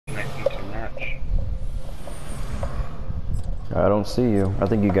I don't see you. I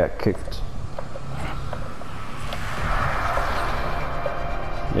think you got kicked.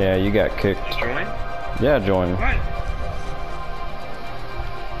 Yeah, you got kicked. Join? Yeah, join. What?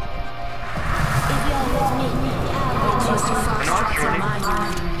 I'm not joining.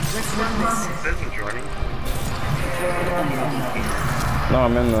 Let's run this. It says I'm joining. No,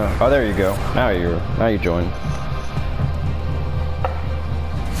 I'm in the. Oh, there you go. Now you join.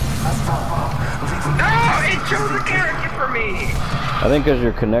 No, it chose a character for me. I think because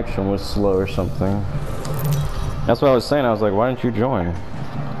your connection was slow or something. That's what I was saying. I was like, why didn't you join?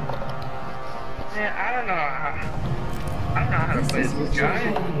 Man, I don't know how to play this guy.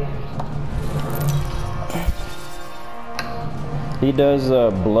 He does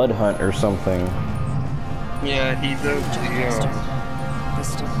blood hunt or something. Yeah, he does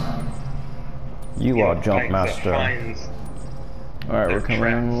the You are jump like master. Alright, we're coming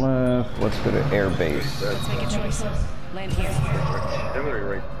in left. Let's go to air base. Let's make a choice. Land here. Artillery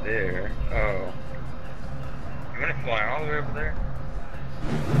right there. Oh. You wanna fly all the way over there?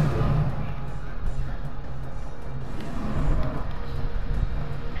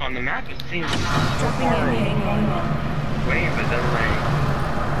 On the map it seems so far away, but then like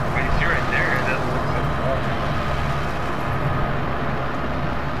when it's right there, it doesn't look so far.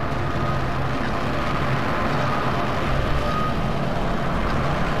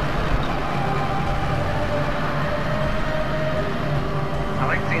 I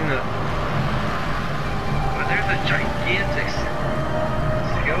like seeing the. But there's a gigantic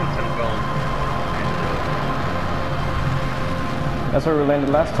skeleton bone. That's where we landed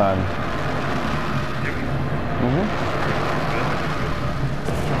last time. Mm-hmm.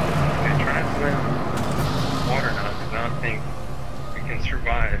 Okay, try and swim water now, because I don't think we can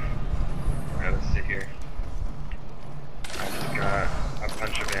survive. Alright, let's sit here. I just got a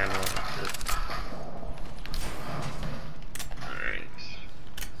bunch of ammo. Alright.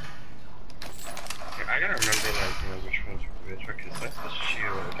 Okay, I gotta remember, like, you know, which ones were which, because that's the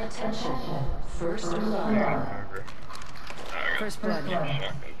shield. Attention. First I blood. remember. First blood.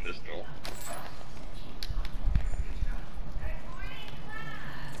 Shotgun pistol.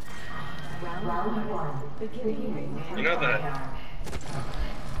 Round one. Beginning. You know that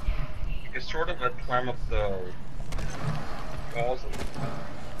you can sort of like climb up the walls a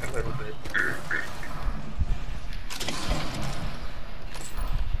little bit.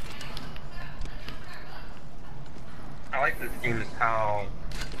 I like this game is how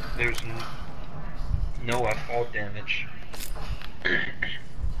there's no fall damage. I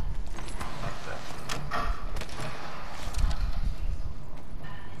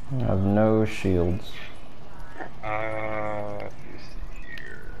have no shields. Let me see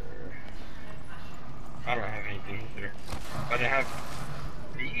here. I don't have anything either. But I have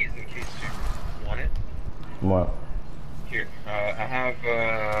these in case you want it. What? Here. I have,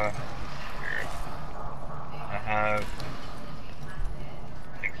 here. I have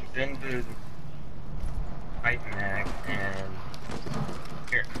extended pipe mag and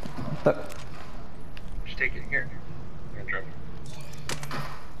here. Just take it here. I'm gonna drop it.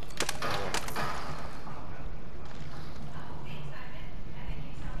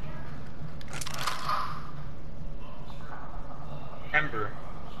 Remember,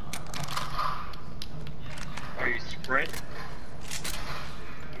 while you sprint,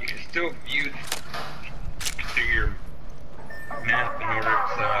 you can still view through your map in order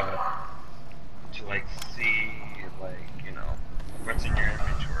to like see, like, you know, what's in your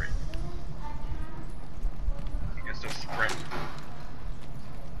inventory. You can still sprint.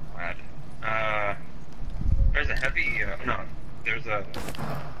 There's a heavy, no, there's a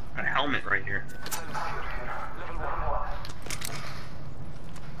helmet right here.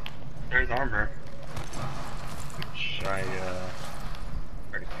 There's armor, which I,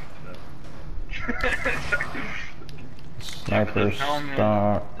 already picked up. Sniper helmet,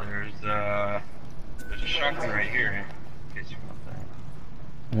 stock. there's a shotgun right here, in case you want that.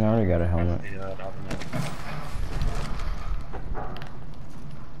 Yeah, I already got a helmet. The, automatic.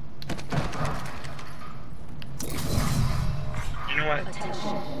 You know what?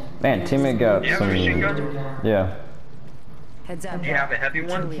 Man, teammate got You have some. a machine gun? Yeah. Heads up. Do you have a heavy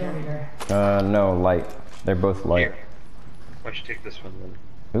one? No, light. They're both light. Here. Why don't you take this one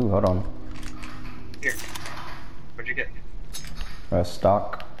then? Ooh, hold on. Here. What'd you get?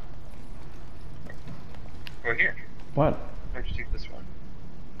 Stock. Oh, here. What? Why don't you take this one?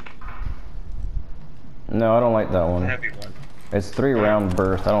 No, I don't like that The one. heavy one. It's 3-round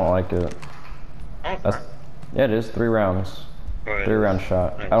burst. I don't like it. Oh, it's That's, not. yeah, it is 3 rounds. Oh, it 3-round is.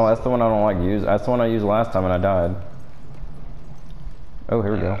 shot. Nice. I don't. That's the one I don't like use. That's the one I used last time and I died. Oh,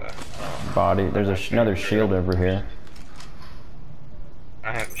 here we go. Body. There's another shield over here.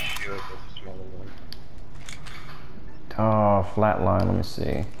 I have a shield, that's a smaller one. Oh, flatline. Let me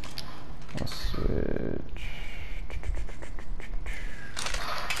see. Let's switch.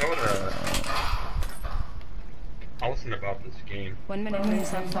 I listened about this game, 1 minute rings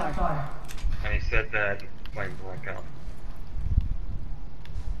so far. and he said that playing Blackout.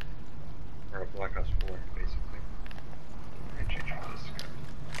 Or Black Ops 4, basically. I'm gonna change this guy.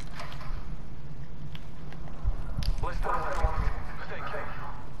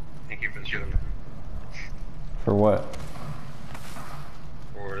 Thank you for the shield. For what?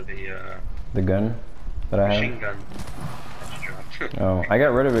 For The gun that I machine have? gun that you dropped. Oh, I got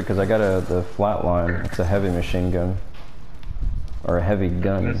rid of it because I got the flatline. It's a heavy machine gun. Or a heavy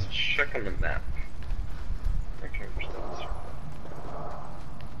gun. Let's check on the map. Make sure we're still this.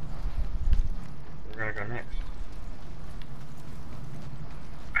 We're gonna go next.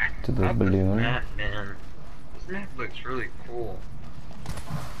 To the Love this balloon. map, man. This map looks really cool.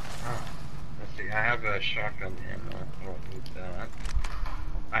 Oh, let's see. I have a shotgun ammo. I don't need that.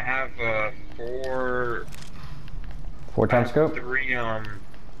 I have 4. 4-time scope? 3 no,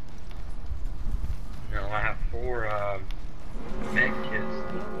 I have 4 med kits,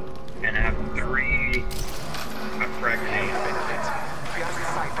 and I have 3 frag grenades.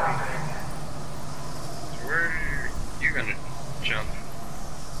 So where are you gonna jump?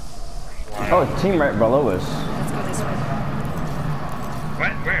 Fly? Oh, team right below us. Let's go this way.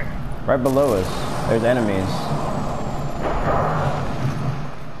 What? Where? Right below us. There's enemies.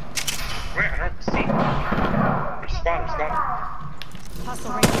 Where? I don't see. Spot him.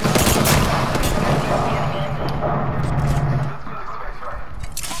 Hostile right here.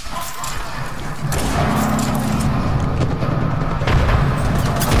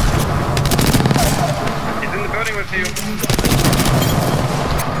 He's in the building with you.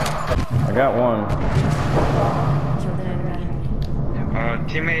 I got one. Killed an enemy.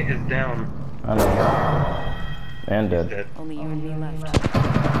 Teammate is down. I know. And He's dead. dead. Only you and me left.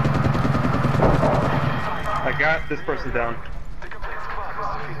 I got this person down.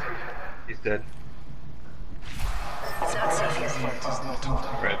 He's dead.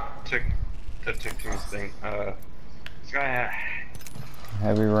 Right, took his thing. This guy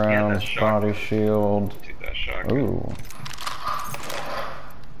Heavy rounds, that's body shotgun. shield. took that shotgun. Ooh.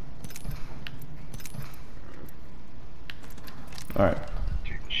 Alright.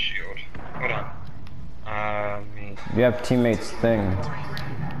 Took the shield. Hold on. Me. You have teammates thing.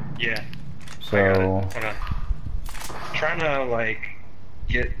 Yeah. So I got it. Hold on. I'm trying to like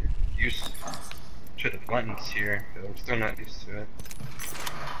get used to the buttons here, 'cause I'm still not used to it.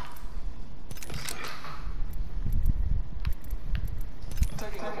 Let's see.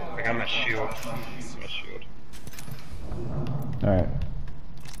 I got my shield. My shield. alright.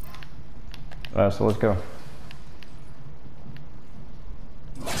 So let's go.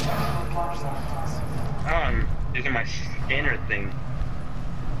 Oh, I'm using my scanner thing.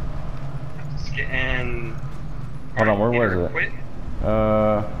 I have to scan. Hold on, where Either was it? Quit.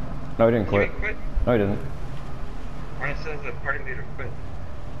 No, he didn't You quit. didn't quit? No, he didn't. When it says the party leader quit.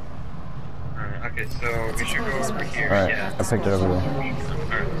 Alright, okay, so we should go over here. Alright, Yeah. I picked it over there. Alright,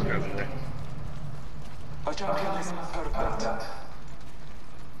 let's go over there.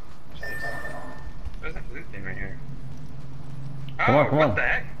 There's a blue thing right here. Come on, Oh, come what on. the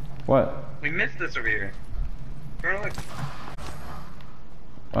heck? What? We missed this over here. Come on, look.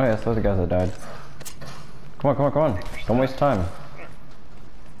 Oh yeah, those are the guys that died. Come on, come on, come on. Don't waste time.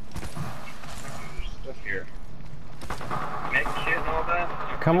 There's stuff here. Med kit and all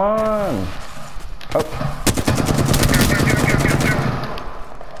that. Come on! Oh,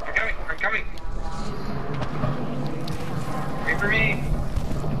 I'm coming, I'm coming. Wait for me.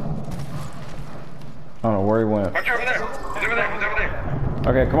 I don't know where he went. Watch over there. He's over there, he's over there.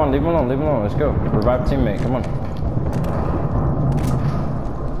 Okay, come on, leave him alone, leave him alone. Let's go. Revive teammate, come on.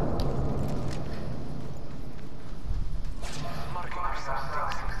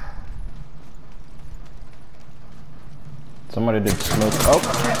 Somebody did smoke. Oh!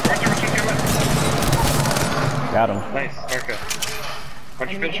 Got him. Nice, okay. Why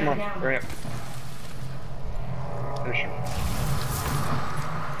don't you finish him off? Hurry up. Finish him.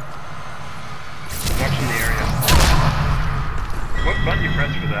 I'm watching the area. What button you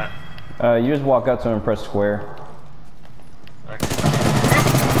press for that? You just walk out to him and press square. Okay.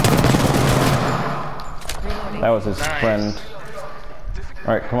 Reloading. That was his Nice. friend.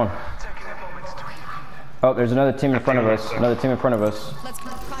 Alright, come on. Oh, there's another team in front of us. Another team in front of us. Let's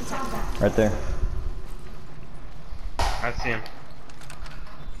contact. Right there. I see him.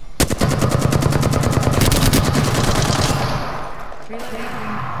 Reloading.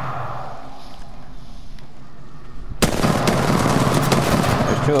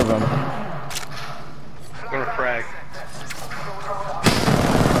 two of them. Going to frag.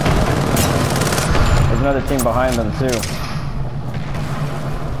 There's another team behind them too.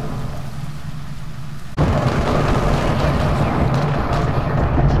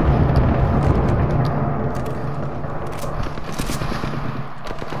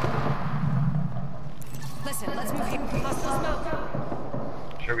 Listen, let's move here. Hostile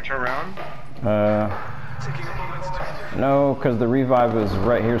smoke. Should we turn around? No, because the revive is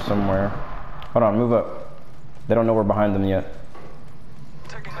right here somewhere. Hold on, move up. They don't know we're behind them yet.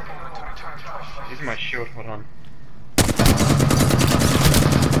 Use my shield, hold on.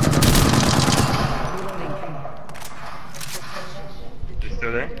 You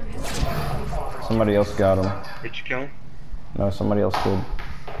still there? Somebody else got him. Did you kill him? No, somebody else did.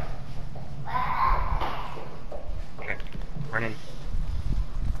 Okay, run in.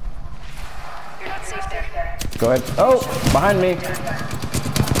 You're not safe there. Go ahead. Oh, behind me.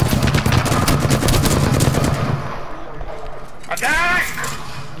 Attack!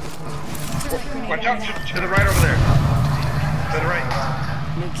 Watch out to the right over there. To the right.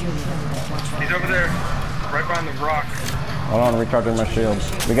 No Julian. He's over there. Right behind the rock. Hold on, recharging my shield.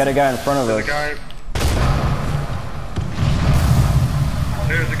 We got a guy in front of There's us. a guy.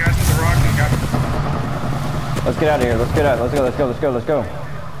 There's a guy to the rock and got. Let's get out of here. Let's get out. Let's go. Let's go. Let's go. Let's go.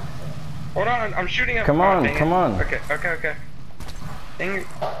 Hold on, I'm shooting him. Come on, dang it. come on. Okay. Dang it.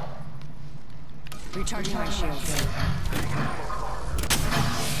 Recharging my shield.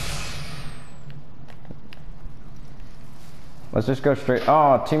 Let's just go straight.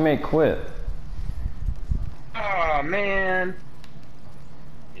 Oh, teammate quit. Oh man.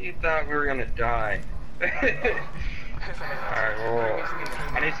 You thought we were gonna die. Alright, well,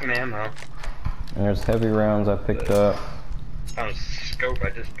 I need some ammo. And there's heavy rounds I picked up. Found a scope, I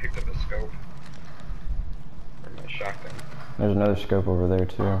just picked up a scope. For my shotgun. There's another scope over there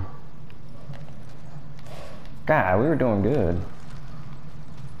too. God, we were doing good.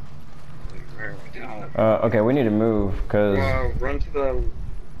 Where are we doing? Okay, we need to move, cause Run to the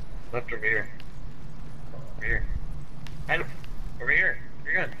left over here. Over here. Manuel, over here.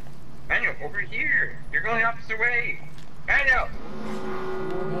 You're good. Manuel, over here. You're going the opposite way. Manuel!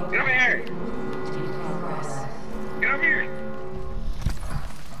 Get over here! Get over here!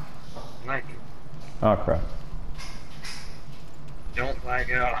 Like it. oh crap. Don't lag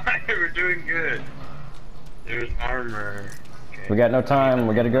out. We're doing good. There's armor. Okay. We got no time.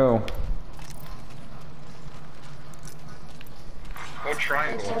 We gotta go. Go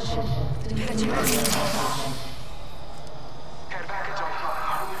triangle.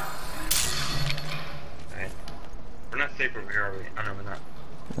 Alright. We're not safe over here, are we? Oh no, we're not.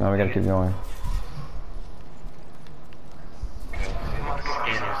 No, we gotta keep going.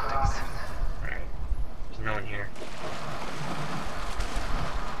 Scan it. Alright. There's no one here.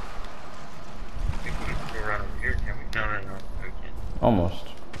 We can go around over here, can we? No, we can't. Almost.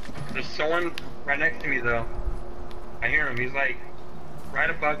 There's someone right next to me though. I hear him, he's like right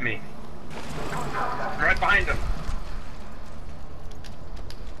above me. Right behind him.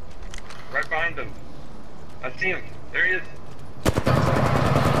 Right behind him. I see him. There he is.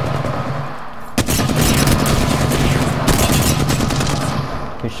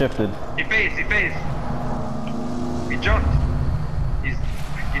 He shifted. He phased. He jumped.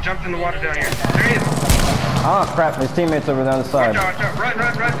 He jumped in the water down here. There he is. Ah, crap. His teammates over there on the side. Watch out. Run.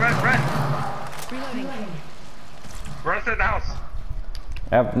 Reloading. Run inside the house.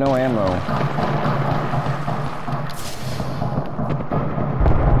 I have no ammo.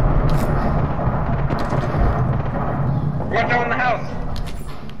 Watch out in the house.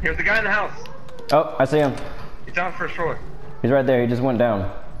 Here's the guy in the house. Oh, I see him. He's down first floor. He's right there. He just went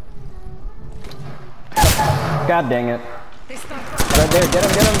down. God dang it. They stopped. Right there. Get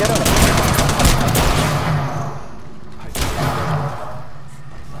him.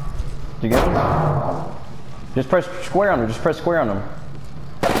 Did you get him? Just press square on him.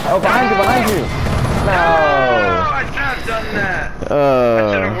 Oh, behind you. No. Oh, I should have done that. I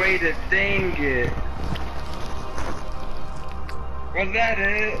should have waited. Dang it. Was that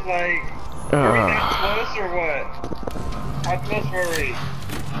it? Like, were we that close or what? How close were we?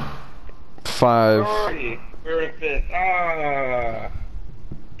 5. We were in 5th. Ah.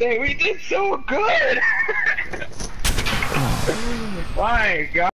 Dang, we did so good. My God.